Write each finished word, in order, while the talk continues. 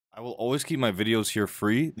I will always keep my videos here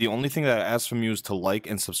free. The only thing that I ask from you is to like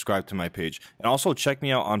and subscribe to my page. And also check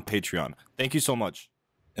me out on Patreon. Thank you so much.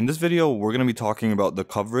 In this video, we're going to be talking about the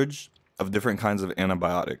coverage of different kinds of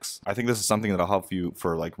antibiotics. I think this is something that'll help you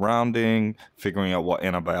for like rounding, figuring out what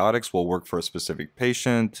antibiotics will work for a specific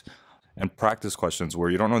patient, and practice questions where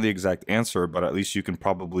you don't know the exact answer, but at least you can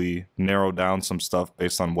probably narrow down some stuff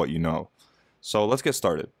based on what you know. So let's get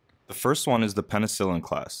started. The first one is the penicillin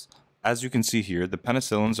class. As you can see here, the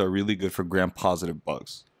penicillins are really good for gram-positive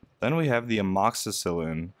bugs. Then we have the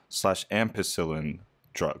amoxicillin/ampicillin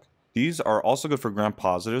drug. These are also good for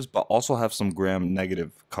gram-positives, but also have some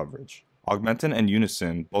gram-negative coverage. Augmentin and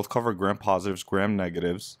Unicin both cover gram-positives,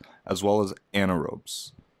 gram-negatives, as well as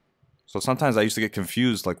anaerobes. So sometimes I used to get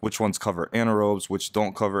confused, like which ones cover anaerobes, which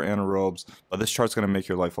don't cover anaerobes, but this chart's going to make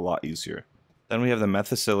your life a lot easier. Then we have the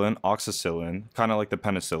Methicillin Oxacillin, kind of like the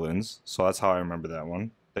penicillins, so that's how I remember that one.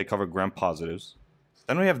 They cover gram-positives.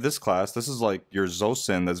 Then we have this class. This is like your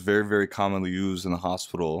Zosyn that's very, very commonly used in the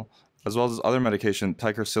hospital, as well as this other medication,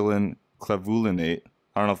 Tetracyclines clavulinate.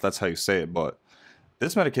 I don't know if that's how you say it, but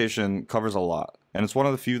this medication covers a lot, and it's one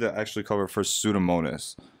of the few that actually cover for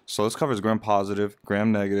Pseudomonas. So this covers gram-positive,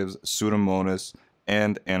 gram-negatives, Pseudomonas,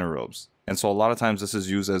 and anaerobes. And so a lot of times this is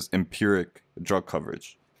used as empiric drug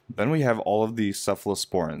coverage. Then we have all of the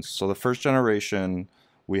cephalosporins. So the first generation,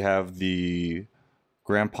 we have the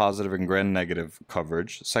gram-positive and gram-negative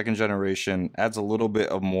coverage. Second generation adds a little bit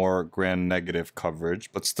of more gram-negative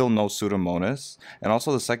coverage, but still no Pseudomonas. And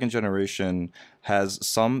also the second generation has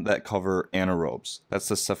some that cover anaerobes. That's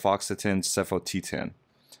the cefoxitin, cefotetan.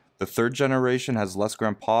 The third generation has less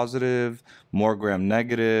gram-positive, more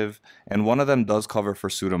gram-negative, and one of them does cover for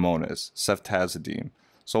Pseudomonas, ceftazidime.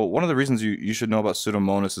 So one of the reasons you should know about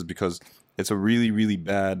Pseudomonas is because it's a really, really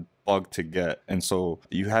bad bug to get. And so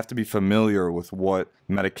you have to be familiar with what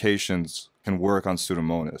medications can work on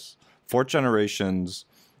Pseudomonas. Fourth generations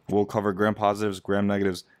will cover gram-positives,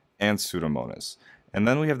 gram-negatives, and Pseudomonas. And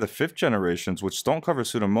then we have the fifth generations, which don't cover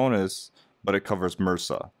Pseudomonas, but it covers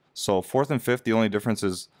MRSA. So fourth and fifth, the only difference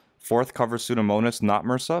is fourth covers Pseudomonas, not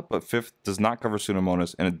MRSA, but fifth does not cover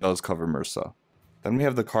Pseudomonas, and it does cover MRSA. Then we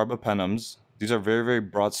have the carbapenems. These are very, very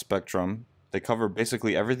broad spectrum. They cover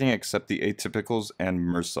basically everything except the atypicals and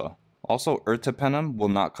MRSA. Also, ertapenem will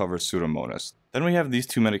not cover Pseudomonas. Then we have these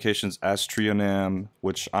two medications, Aztreonam,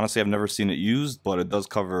 which honestly I've never seen it used, but it does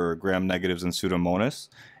cover gram-negatives and Pseudomonas.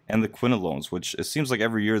 And the Quinolones, which it seems like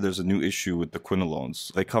every year there's a new issue with the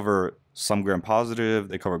Quinolones. They cover some gram-positive,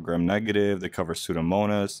 they cover gram-negative, they cover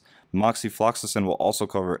Pseudomonas. Moxifloxacin will also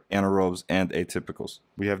cover anaerobes and atypicals.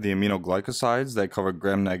 We have the aminoglycosides that cover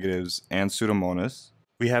gram-negatives and Pseudomonas.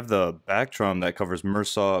 We have the Bactrim that covers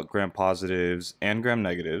MRSA, gram-positives, and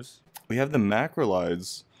gram-negatives. We have the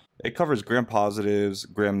macrolides. It covers gram-positives,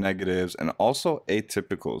 gram-negatives, and also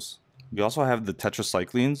atypicals. We also have the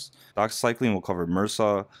Tetracyclines. Doxycycline will cover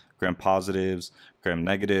MRSA, gram-positives,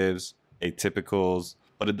 gram-negatives, atypicals,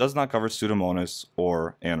 but it does not cover Pseudomonas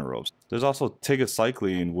or anaerobes. There's also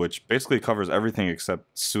tigecycline, which basically covers everything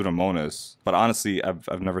except Pseudomonas, but honestly,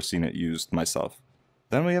 I've never seen it used myself.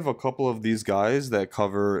 Then we have a couple of these guys that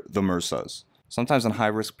cover the MRSAs. Sometimes in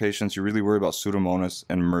high-risk patients, you really worry about Pseudomonas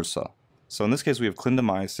and MRSA. So in this case, we have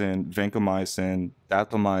clindamycin, vancomycin,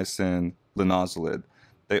 daptomycin, linezolid.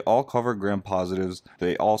 They all cover gram-positives.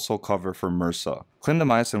 They also cover for MRSA.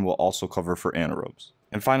 Clindamycin will also cover for anaerobes.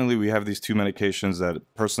 And finally, we have these two medications that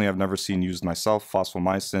personally I've never seen used myself,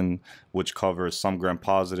 fosfomycin, which covers some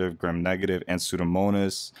gram-positive, gram-negative, and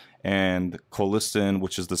Pseudomonas, and colistin,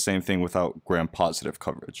 which is the same thing without gram-positive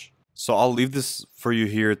coverage. So I'll leave this for you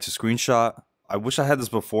here to screenshot. I wish I had this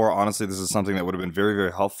before. Honestly, this is something that would have been very,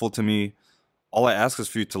 very helpful to me. All I ask is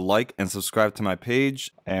for you to like and subscribe to my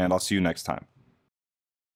page, and I'll see you next time.